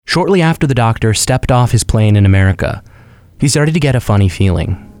Shortly after the doctor stepped off his plane in America, he started to get a funny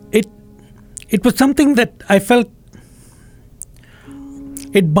feeling. It was something that I felt,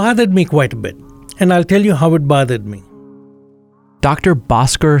 it bothered me quite a bit. And I'll tell you how it bothered me. Dr.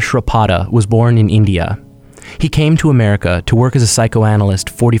 Bhaskar Sripada was born in India. He came to America to work as a psychoanalyst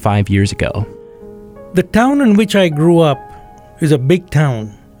 45 years ago. The town in which I grew up is a big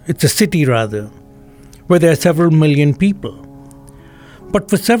town. It's a city, rather, where there are several million people. But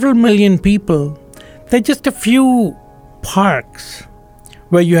for several million people, there are just a few parks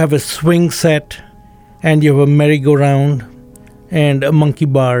where you have a swing set and you have a merry-go-round and monkey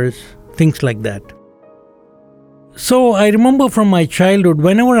bars, things like that. So I remember from my childhood,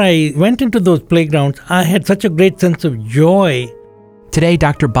 whenever I went into those playgrounds, I had such a great sense of joy. Today,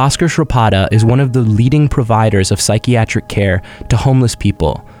 Dr. Bhaskar Sripada is one of the leading providers of psychiatric care to homeless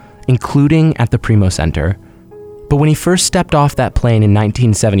people, including at the Primo Center. But when he first stepped off that plane in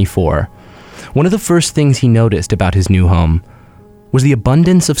 1974, one of the first things he noticed about his new home was the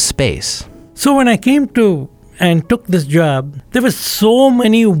abundance of space. So when I came to and took this job, there were so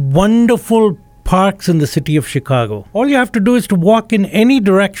many wonderful parks in the city of Chicago. All you have to do is to walk in any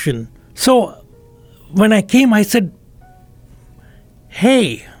direction. So when I came, I said,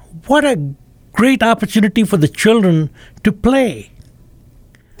 hey, what a great opportunity for the children to play.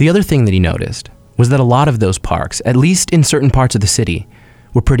 The other thing that he noticed was that a lot of those parks, at least in certain parts of the city,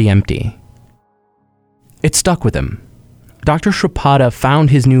 were pretty empty. It stuck with him. Dr. Sripada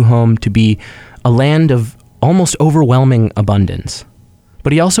found his new home to be a land of almost overwhelming abundance.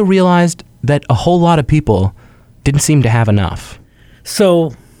 But he also realized that a whole lot of people didn't seem to have enough.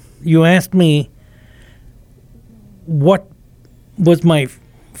 So you asked me what was my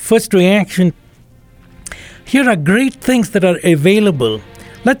first reaction. Here are great things that are available.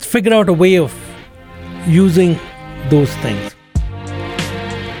 Let's figure out a way of using those things.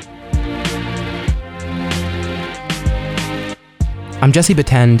 I'm Jesse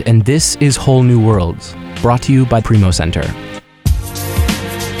Batend, and this is Whole New Worlds, brought to you by Primo Center.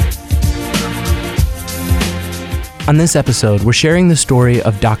 On this episode, we're sharing the story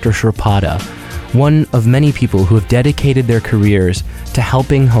of Dr. Sripada, one of many people who have dedicated their careers to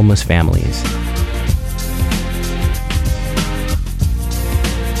helping homeless families.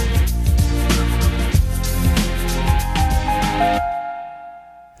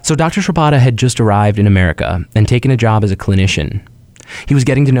 So Dr. Sripada had just arrived in America and taken a job as a clinician. He was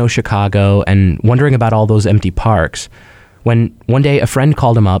getting to know Chicago and wondering about all those empty parks when one day a friend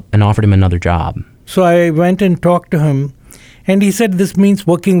called him up and offered him another job. So I went and talked to him, and he said this means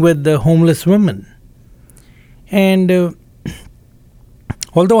working with the homeless women. And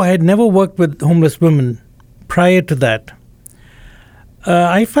although I had never worked with homeless women prior to that,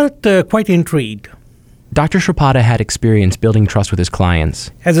 I felt quite intrigued. Dr. Sripada had experience building trust with his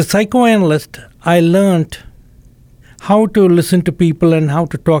clients. As a psychoanalyst, I learned how to listen to people and how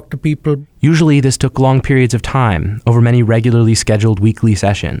to talk to people. Usually this took long periods of time, over many regularly scheduled weekly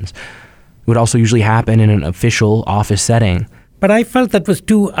sessions. It would also usually happen in an official office setting. But I felt that was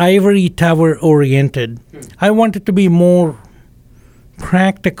too ivory tower oriented. I wanted to be more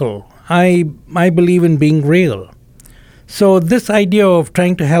practical. I believe in being real. So this idea of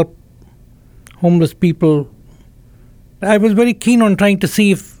trying to help homeless people, I was very keen on trying to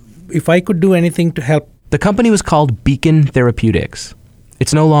see if I could do anything to help. The company was called Beacon Therapeutics.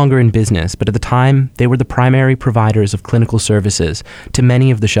 It's no longer in business, but at the time, they were the primary providers of clinical services to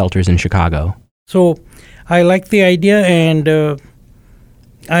many of the shelters in Chicago. So I liked the idea and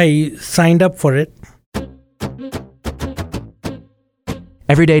I signed up for it.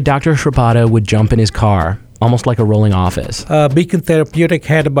 Every day, Dr. Sripada would jump in his car, almost like a rolling office. Beacon Therapeutic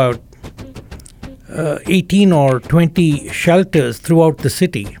had about 18 or 20 shelters throughout the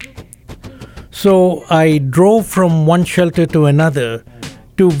city. So I drove from one shelter to another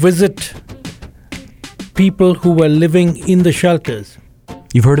to visit people who were living in the shelters.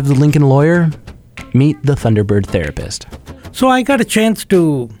 You've heard of the Lincoln Lawyer? Meet the Thunderbird therapist. So I got a chance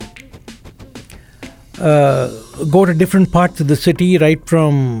to go to different parts of the city, right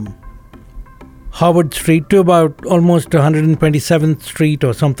from Howard Street to about almost 127th Street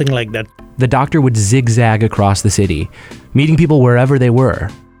or something like that. The doctor would zigzag across the city, meeting people wherever they were.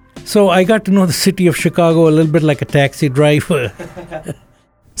 So I got to know the city of Chicago a little bit like a taxi driver.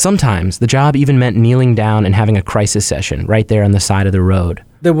 Sometimes the job even meant kneeling down and having a crisis session right there on the side of the road.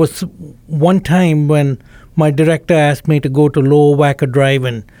 There was one time when my director asked me to go to Lower Wacker Drive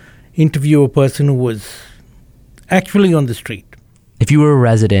and interview a person who was actually on the street. If you were a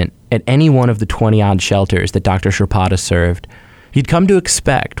resident at any one of the 20-odd shelters that Dr. Sripada served, He'd come to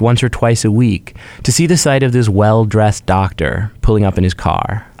expect, once or twice a week, to see the sight of this well-dressed doctor pulling up in his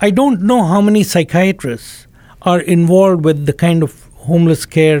car. I don't know how many psychiatrists are involved with the kind of homeless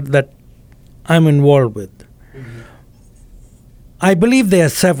care that I'm involved with. Mm-hmm. I believe there are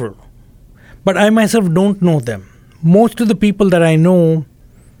several, but I myself don't know them. Most of the people that I know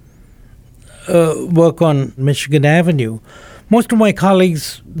work on Michigan Avenue. Most of my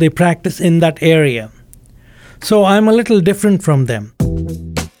colleagues, they practice in that area. So I'm a little different from them.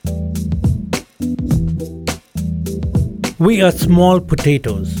 We are small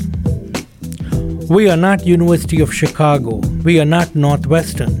potatoes. We are not University of Chicago. We are not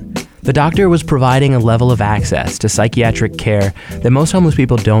Northwestern. The doctor was providing a level of access to psychiatric care that most homeless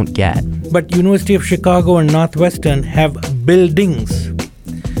people don't get. But University of Chicago and Northwestern have buildings.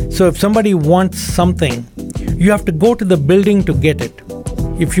 So if somebody wants something, you have to go to the building to get it.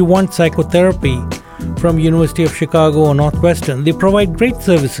 If you want psychotherapy from University of Chicago or Northwestern, they provide great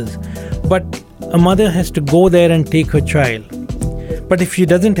services. But a mother has to go there and take her child. But if she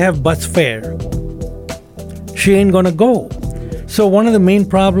doesn't have bus fare, she ain't gonna go. So one of the main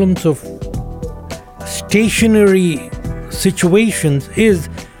problems of stationary situations is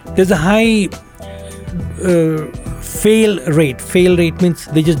there's a high fail rate. Fail rate means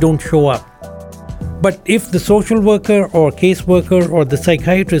they just don't show up. But if the social worker or caseworker or the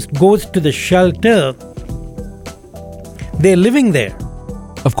psychiatrist goes to the shelter, they're living there.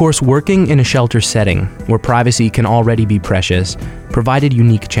 Of course, working in a shelter setting where privacy can already be precious provided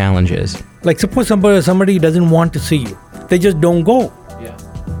unique challenges. Like suppose somebody doesn't want to see you. They just don't go. Yeah.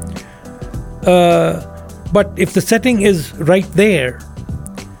 But if the setting is right there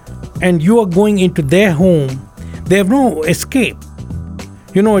and you are going into their home, they have no escape.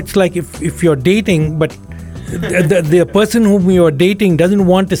 You know, it's like if you're dating, but the person whom you are dating doesn't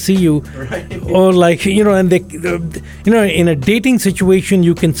want to see you, right. Or like, you know, and they, you know, in a dating situation,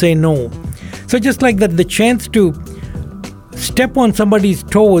 you can say no. So just like that, the chance to step on somebody's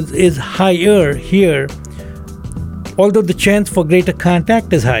toes is higher here, although the chance for greater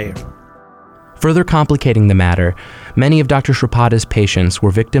contact is higher. Further complicating the matter, many of Dr. Shripada's patients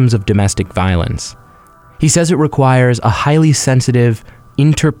were victims of domestic violence. He says it requires a highly sensitive,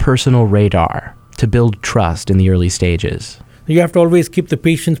 interpersonal radar to build trust in the early stages. You have to always keep the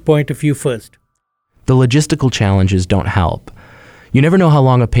patient's point of view first. The logistical challenges don't help. You never know how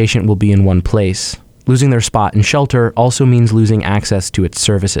long a patient will be in one place. Losing their spot in shelter also means losing access to its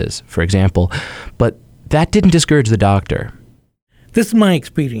services, for example. But that didn't discourage the doctor. This is my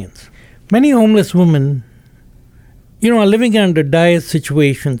experience. Many homeless women, are living under dire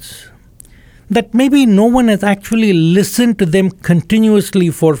situations that maybe no one has actually listened to them continuously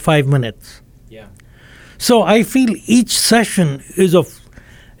for 5 minutes. Yeah. So I feel each session is of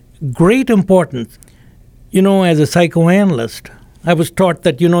great importance. As a psychoanalyst, I was taught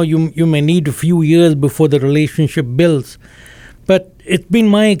that, you may need a few years before the relationship builds. But it's been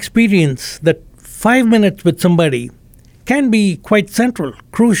my experience that 5 minutes with somebody can be quite central,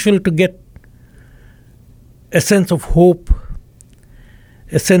 crucial to get a sense of hope,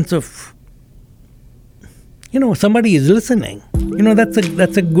 a sense of, somebody is listening.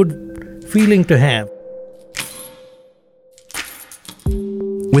 That's a good feeling to have.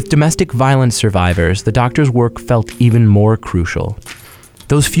 With domestic violence survivors, the doctor's work felt even more crucial.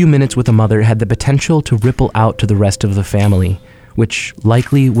 Those few minutes with a mother had the potential to ripple out to the rest of the family, which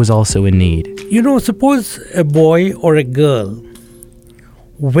likely was also in need. Suppose a boy or a girl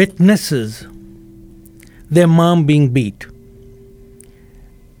witnesses their mom being beat.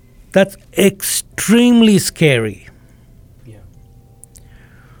 That's extremely scary. Yeah.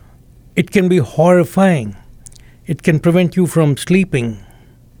 It can be horrifying. It can prevent you from sleeping.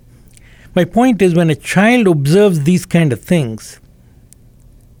 My point is, when a child observes these kind of things,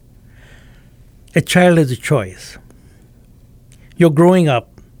 a child has a choice. You're growing up.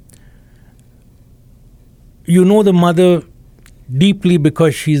 You know the mother deeply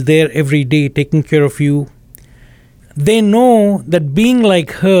because she's there every day taking care of you. They know that being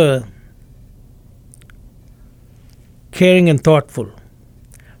like her, caring and thoughtful,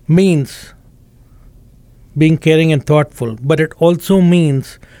 means being caring and thoughtful, but it also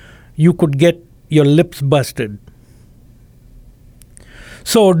means you could get your lips busted.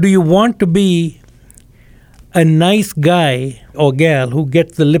 So do you want to be a nice guy or gal who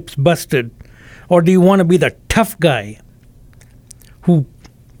gets the lips busted, or do you want to be the tough guy who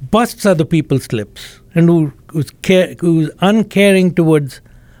busts other people's lips and who's uncaring towards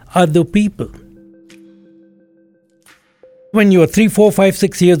other people? When you're 3, 4, 5,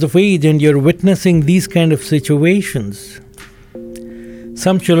 6 years of age and you're witnessing these kind of situations,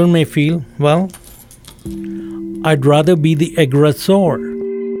 some children may feel, well, I'd rather be the aggressor.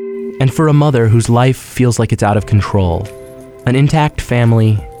 And for a mother whose life feels like it's out of control, an intact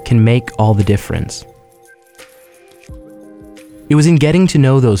family can make all the difference. It was in getting to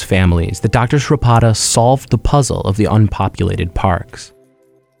know those families that Dr. Sripada solved the puzzle of the unpopulated parks.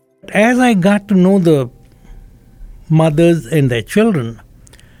 As I got to know the mothers and their children,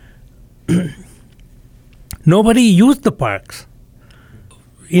 nobody used the parks.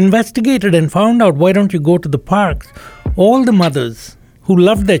 Investigated and found out, why don't you go to the parks? All the mothers who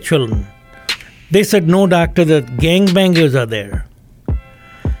loved their children, they said, no, doctor, the gangbangers are there.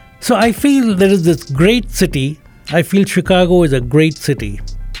 So I feel there is this great city. I feel Chicago is a great city.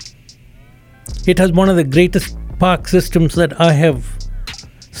 It has one of the greatest park systems that I have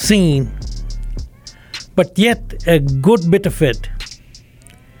seen. But yet, a good bit of it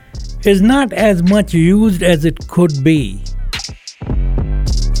is not as much used as it could be.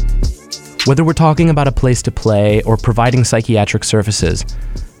 Whether we're talking about a place to play or providing psychiatric services,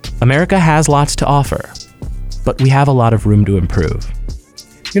 America has lots to offer, but we have a lot of room to improve.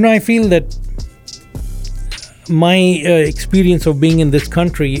 I feel that my experience of being in this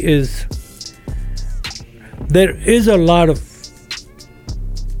country is there is a lot of...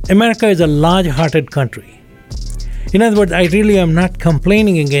 America is a large-hearted country. In other words, I really am not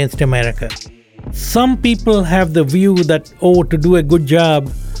complaining against America. Some people have the view that, to do a good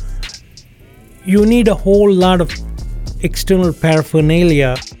job, you need a whole lot of external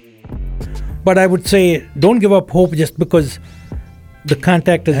paraphernalia. But I would say, don't give up hope just because the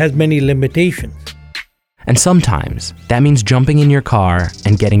contact has many limitations. And sometimes that means jumping in your car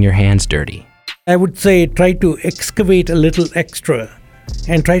and getting your hands dirty. I would say try to excavate a little extra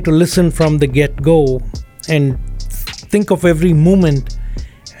and try to listen from the get-go and think of every moment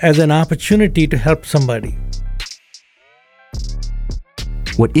as an opportunity to help somebody.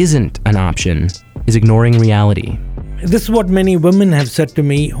 What isn't an option is ignoring reality. This is what many women have said to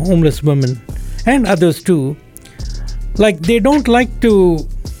me, homeless women, and others too. Like, they don't like to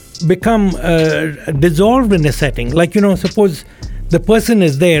become dissolved in a setting. Like, suppose the person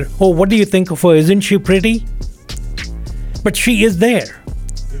is there. Oh, what do you think of her? Isn't she pretty? But she is there.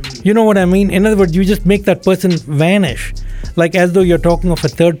 You know what I mean? In other words, you just make that person vanish, like as though you're talking of a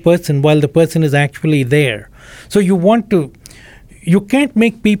third person while the person is actually there. So you can't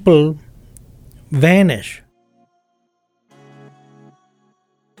make people vanish.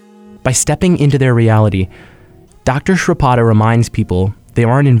 By stepping into their reality, Dr. Sripada reminds people they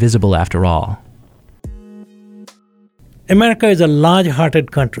aren't invisible after all. America is a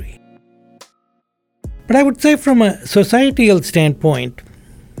large-hearted country. But I would say from a societal standpoint,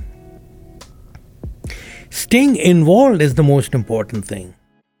 staying involved is the most important thing.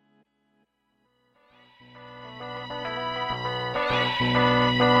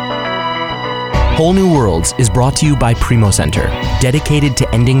 Whole New Worlds is brought to you by Primo Center, dedicated to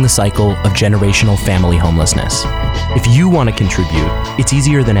ending the cycle of generational family homelessness. If you want to contribute, it's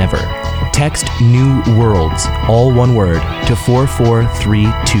easier than ever. Text New Worlds, all one word, to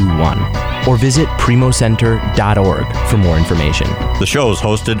 44321 or visit primocenter.org for more information. The show is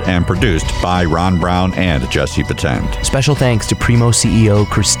hosted and produced by Ron Brown and Jesse Patend. Special thanks to Primo CEO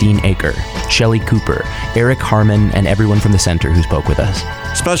Christine Aker, Shelley Cooper, Eric Harmon, and everyone from the center who spoke with us.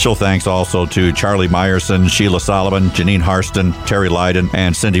 Special thanks also to Charlie Meyerson, Sheila Solomon, Janine Harston, Terry Lydon,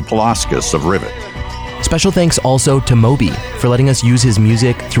 and Cindy Polaskis of Rivet. Special thanks also to Moby for letting us use his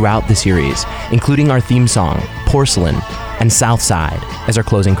music throughout the series, including our theme song, Porcelain, and Southside as our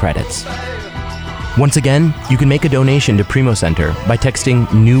closing credits. Once again, you can make a donation to Primo Center by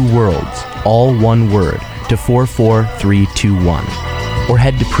texting New Worlds, all one word, to 44321 or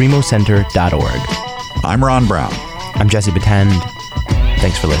head to primocenter.org. I'm Ron Brown. I'm Jesse Patend.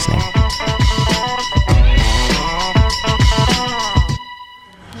 Thanks for listening.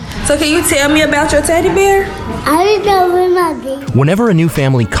 So can you tell me about your teddy bear? I remember my baby. Whenever a new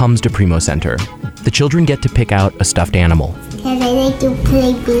family comes to Primo Center, the children get to pick out a stuffed animal. Because I like to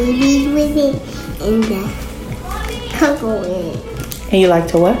play babies with it and cuddle with it. And you like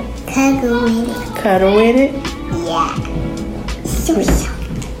to what? Cuddle with it. Cuddle with it? Yeah. It's so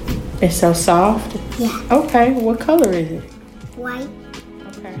soft. It's so soft? Yeah. Okay, what color is it? White.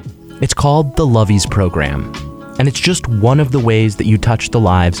 Okay. It's called the Lovies Program, and it's just one of the ways that you touch the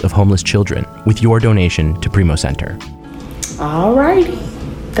lives of homeless children with your donation to Primo Center. All righty.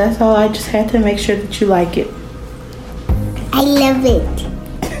 That's all. I just had to make sure that you like it. I love it.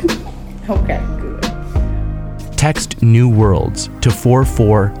 Okay, good. Text New Worlds to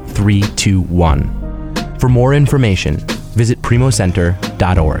 44321. For more information, visit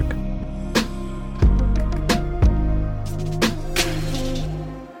primocenter.org.